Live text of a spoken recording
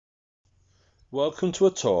Welcome to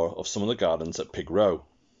a tour of some of the gardens at Pig Row.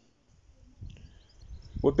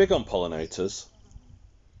 We're big on pollinators.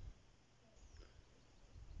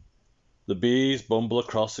 The bees bumble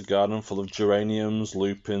across a garden full of geraniums,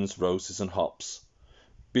 lupins, roses and hops.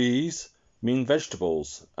 Bees mean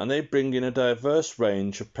vegetables, and they bring in a diverse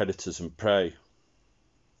range of predators and prey.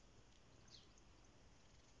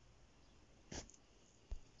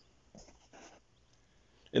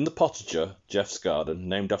 In the potager, Jeff's garden,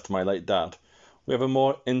 named after my late dad, we have a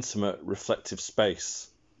more intimate, reflective space.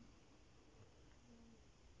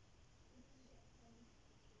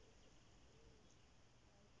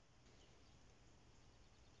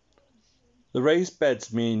 The raised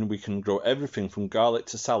beds mean we can grow everything from garlic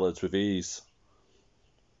to salads with ease.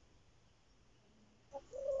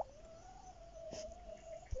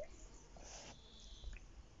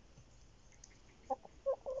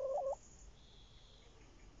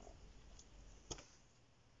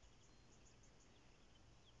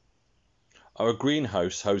 Our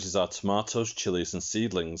greenhouse houses our tomatoes, chilies and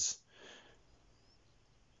seedlings.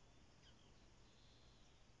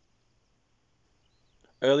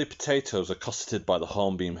 Early potatoes are cosseted by the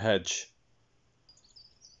hornbeam hedge.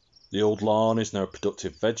 The old lawn is now a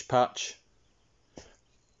productive veg patch.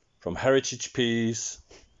 From heritage peas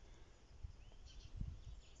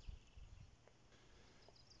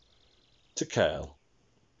to kale.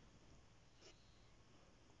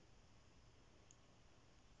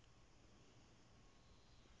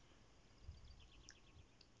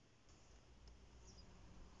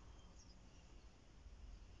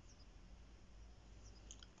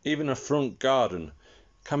 Even a front garden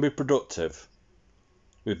can be productive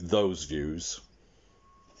with those views.